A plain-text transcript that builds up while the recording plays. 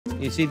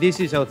You see,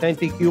 this is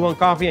authentic Cuban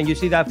coffee, and you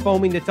see that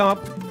foam in the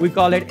top? We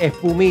call it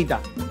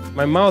espumita.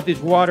 My mouth is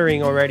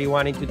watering already,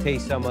 wanting to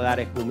taste some of that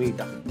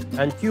espumita.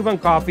 And Cuban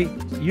coffee,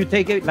 you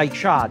take it like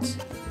shots.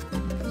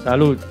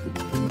 Salud.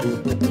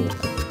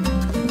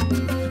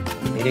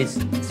 It is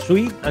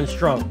sweet and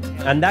strong,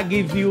 and that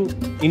gives you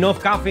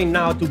enough caffeine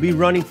now to be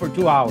running for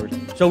 2 hours.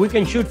 So we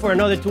can shoot for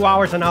another 2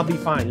 hours and I'll be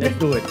fine. Let's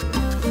do it.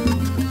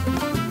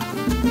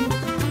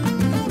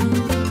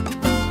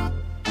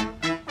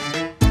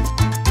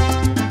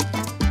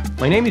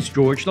 My name is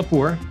Joge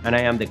Llapur, and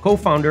I am the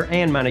co-founder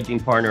and managing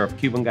partner of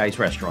Cuban Guys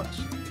restaurants.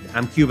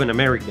 I'm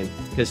Cuban-American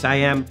because I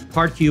am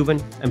part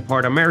Cuban and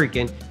part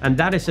American, and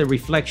that is a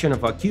reflection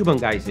of what Cuban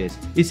Guys is.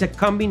 It's a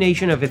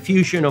combination of a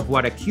fusion of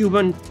what a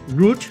Cuban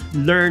root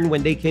learned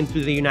when they came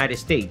to the United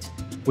States.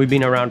 We've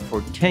been around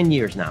for 10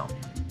 years now.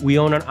 We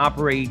own and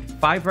operate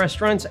 5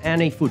 restaurants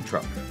and a food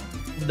truck.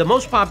 The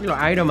most popular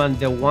item and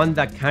the one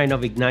that kind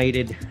of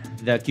ignited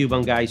the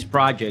Cuban Guys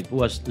project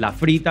was La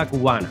Frita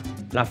Cubana.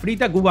 La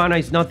Frita Cubana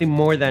is nothing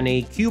more than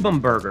a Cuban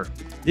burger.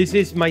 This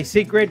is my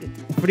secret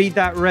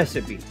frita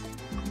recipe.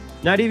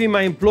 Not even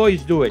my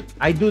employees do it.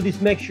 I do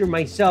this mixture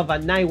myself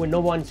at night when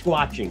no one's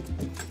watching.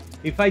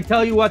 If I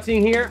tell you what's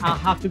in here, I'll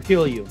have to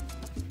kill you.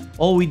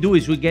 All we do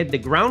is we get the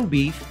ground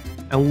beef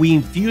and we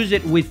infuse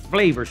it with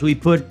flavors. We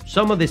put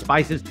some of the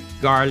spices,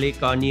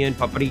 garlic, onion,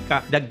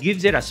 paprika, that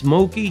gives it a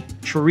smoky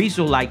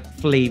chorizo-like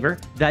flavor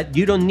that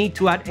you don't need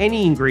to add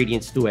any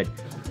ingredients to it.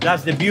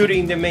 That's the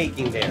beauty in the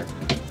making there.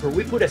 So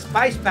we put a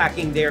spice pack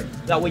in there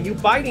that when you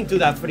bite into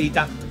that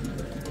frita,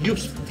 you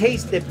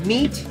taste the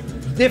meat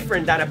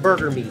different than a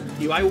burger meat.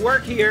 If I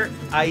work here,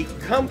 I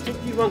come to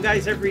Cuban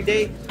Guys every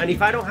day, and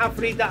if I don't have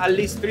frita at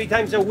least 3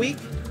 times a week,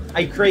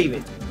 I crave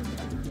it.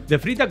 The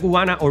frita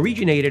cubana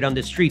originated on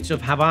the streets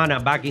of Havana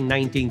back in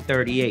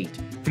 1938.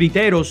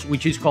 Friteros,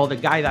 which is called the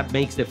guy that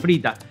makes the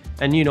frita,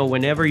 and you know,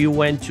 whenever you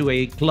went to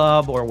a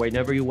club or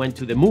whenever you went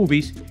to the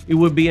movies, it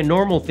would be a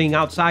normal thing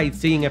outside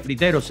seeing a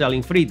fritero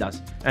selling fritas.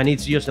 And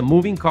it's just a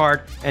moving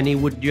cart, and it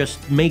would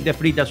just make the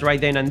fritas right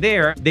then and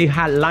there. They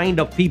had lined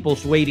up people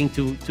waiting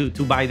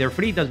to buy their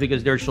fritas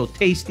because they're so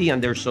tasty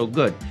and they're so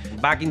good.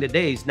 Back in the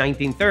days,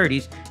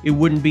 1930s, it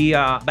wouldn't be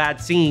a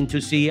bad scene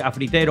to see a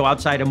fritero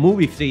outside a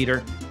movie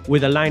theater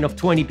with a line of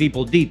 20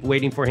 people deep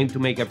waiting for him to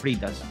make a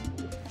fritas.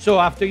 So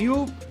after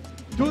you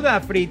do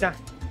that frita,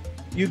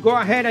 you go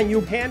ahead and you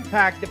hand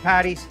pack the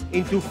patties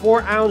into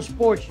 4-ounce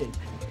portions.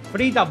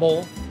 Frita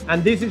bowl,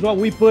 and this is what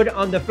we put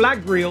on the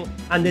flat grill.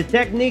 And the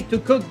technique to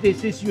cook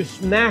this is you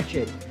smash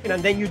it,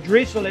 and then you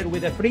drizzle it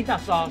with a frita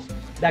sauce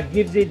that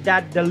gives it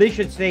that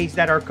delicious taste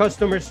that our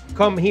customers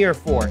come here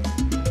for.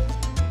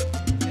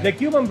 The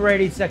Cuban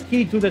bread is a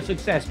key to the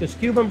success because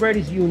Cuban bread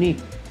is unique.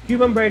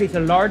 Cuban bread is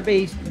a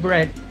lard-based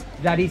bread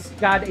that it's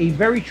got a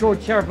very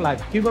short shelf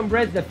life. Cuban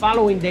bread, the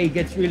following day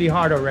gets really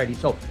hard already.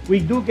 So we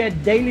do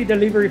get daily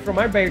delivery from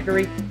our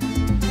bakery.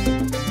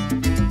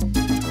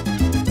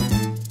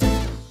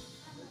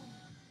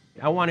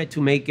 I wanted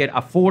to make it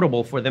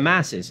affordable for the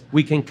masses.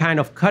 We can kind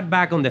of cut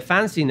back on the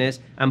fanciness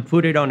and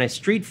put it on a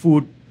street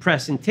food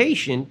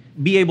presentation,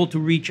 be able to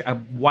reach a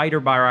wider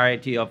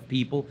variety of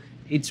people.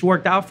 It's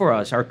worked out for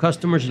us. Our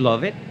customers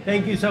love it.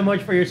 Thank you so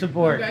much for your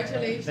support.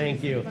 Congratulations.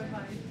 Thank you. Bye-bye.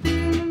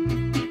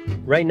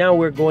 Right now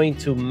we're going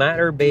to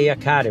Mater Bay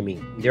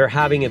Academy. They're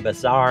having a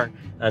bazaar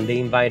and they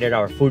invited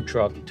our food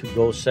truck to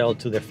go sell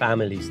to their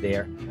families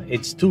there.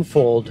 It's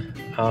twofold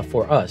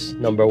for us.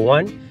 Number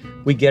one,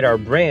 we get our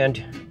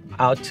brand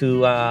out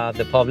to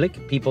the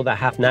public, people that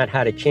have not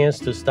had a chance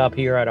to stop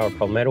here at our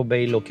Palmetto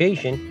Bay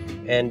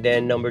location. And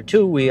then number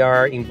two, we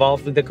are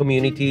involved with the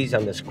communities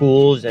and the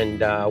schools,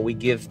 and we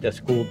give the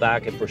school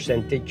back a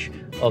percentage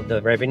of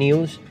the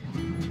revenues.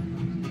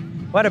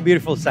 What a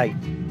beautiful sight.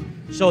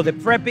 So the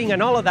prepping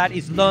and all of that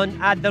is done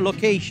at the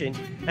location.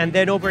 And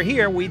then over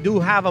here, we do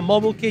have a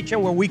mobile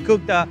kitchen where we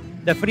cook the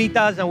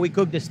fritas and we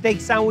cook the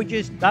steak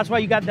sandwiches. That's why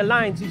you got the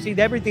lines. You see,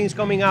 everything's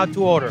coming out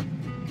to order.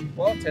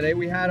 Well, today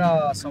we had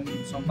some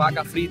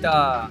vaca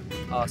frita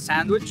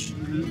sandwich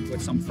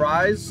with some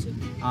fries.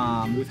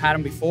 We've had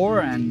them before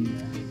and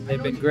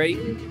they've been great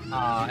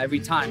every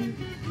time.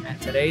 And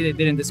today they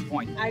didn't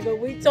disappoint.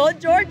 We told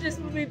George this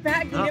would be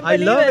packed. I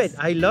love it.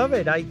 I love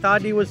it. I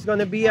thought it was going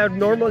to be a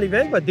normal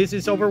event, but this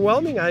is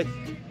overwhelming. I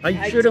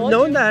should have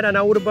known that, and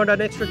I would have bought an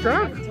extra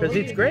truck because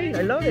it's great.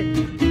 I love it.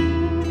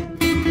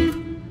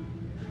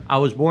 I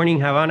was born in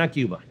Havana,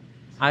 Cuba.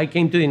 I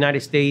came to the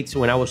United States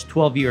when I was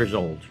 12 years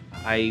old.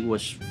 I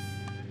was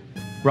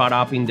brought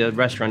up in the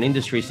restaurant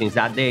industry since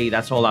that day.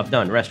 That's all I've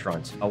done,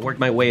 restaurants. I worked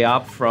my way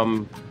up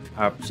from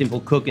a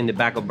simple cook in the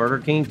back of Burger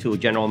King to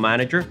general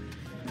manager.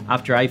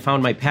 After I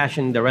found my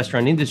passion in the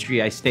restaurant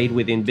industry, I stayed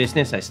within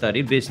business. I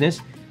studied business,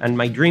 and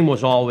my dream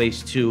was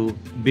always to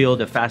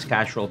build a fast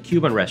casual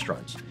Cuban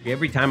restaurants.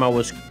 Every time I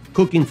was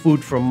cooking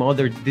food from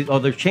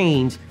other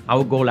chains, I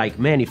would go like,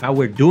 man, if I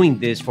were doing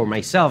this for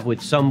myself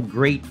with some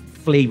great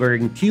flavor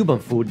in Cuban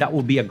food, that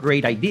would be a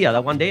great idea.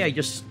 That one day I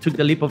just took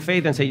the leap of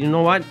faith and said, you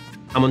know what?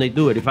 I'm gonna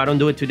do it. If I don't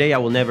do it today, I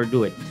will never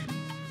do it.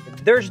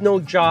 There's no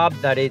job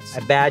that it's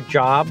a bad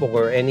job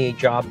or any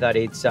job that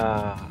it's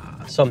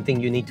something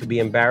you need to be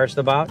embarrassed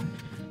about.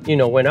 You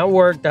know, when I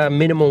worked a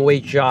minimum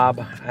wage job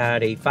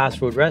at a fast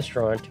food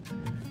restaurant,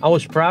 I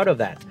was proud of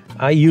that.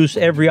 I used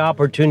every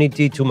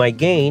opportunity to my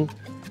gain.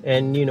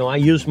 And, you know, I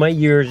used my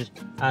years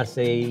as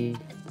a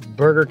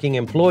Burger King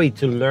employee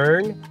to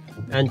learn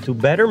and to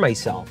better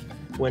myself.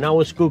 When I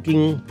was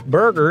cooking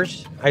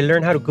burgers, I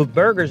learned how to cook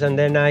burgers, and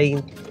then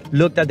I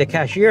looked at the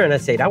cashier and I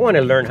said, I want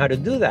to learn how to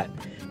do that.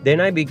 Then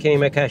I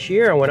became a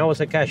cashier, and when I was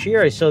a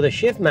cashier, I saw the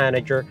shift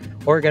manager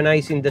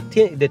organizing the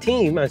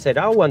team. I said,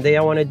 oh, one day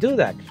I want to do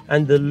that.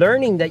 And the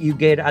learning that you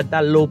get at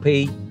that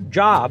low-paid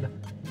job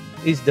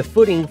is the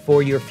footing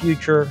for your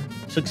future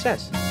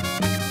success.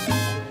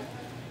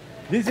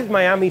 This is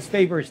Miami's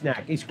favorite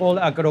snack. It's called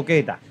a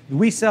croqueta.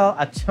 We sell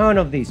a ton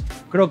of these.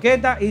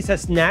 Croqueta is a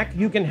snack.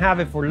 You can have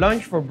it for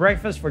lunch, for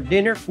breakfast, for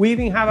dinner. We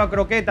even have a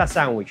croqueta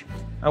sandwich.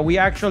 And we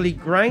actually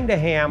grind the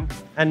ham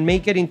and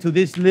make it into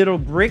these little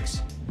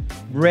bricks,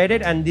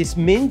 breaded, and this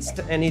minced,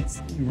 and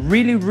it's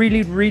really,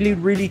 really, really,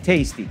 really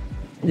tasty.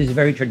 This is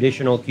very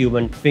traditional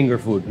Cuban finger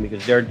food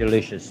because they're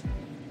delicious.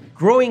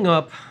 Growing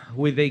up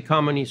with a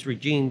communist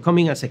regime,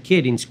 coming as a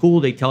kid in school,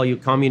 they tell you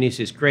communist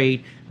is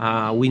great,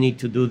 we need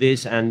to do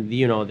this, and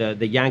you know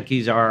the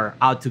Yankees are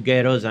out to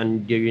get us,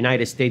 and the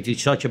United States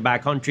is such a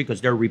bad country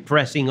because they're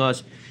repressing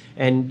us,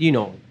 and you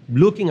know,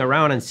 looking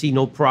around and see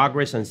no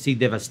progress and see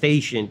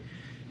devastation.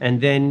 And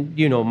then,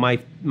 you know, my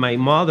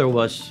mother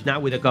was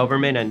not with the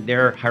government, and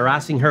they're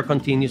harassing her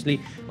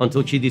continuously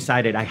until she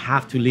decided, I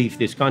have to leave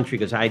this country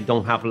because I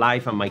don't have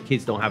life and my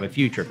kids don't have a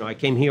future. So I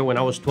came here when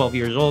I was 12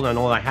 years old, and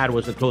all I had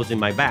was the clothes in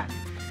my back.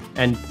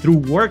 And through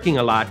working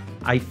a lot,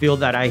 I feel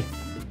that I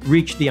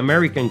reached the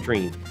American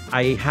dream.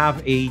 I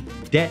have a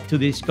debt to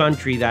this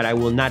country that I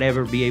will not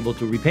ever be able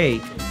to repay.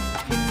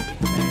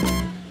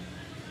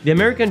 The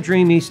American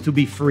dream is to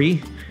be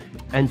free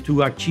and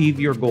to achieve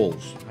your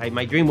goals.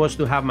 My dream was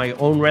to have my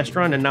own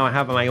restaurant, and now I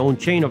have my own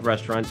chain of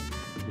restaurants.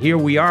 Here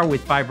we are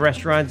with 5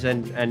 restaurants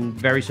and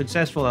very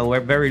successful, and we're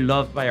very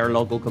loved by our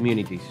local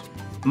communities.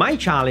 My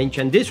challenge,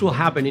 and this will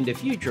happen in the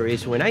future,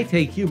 is when I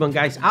take Cuban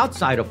Guys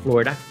outside of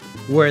Florida,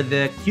 where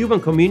the Cuban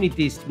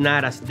community is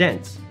not as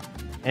dense,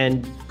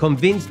 and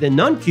convince the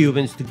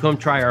non-Cubans to come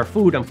try our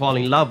food and fall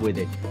in love with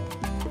it.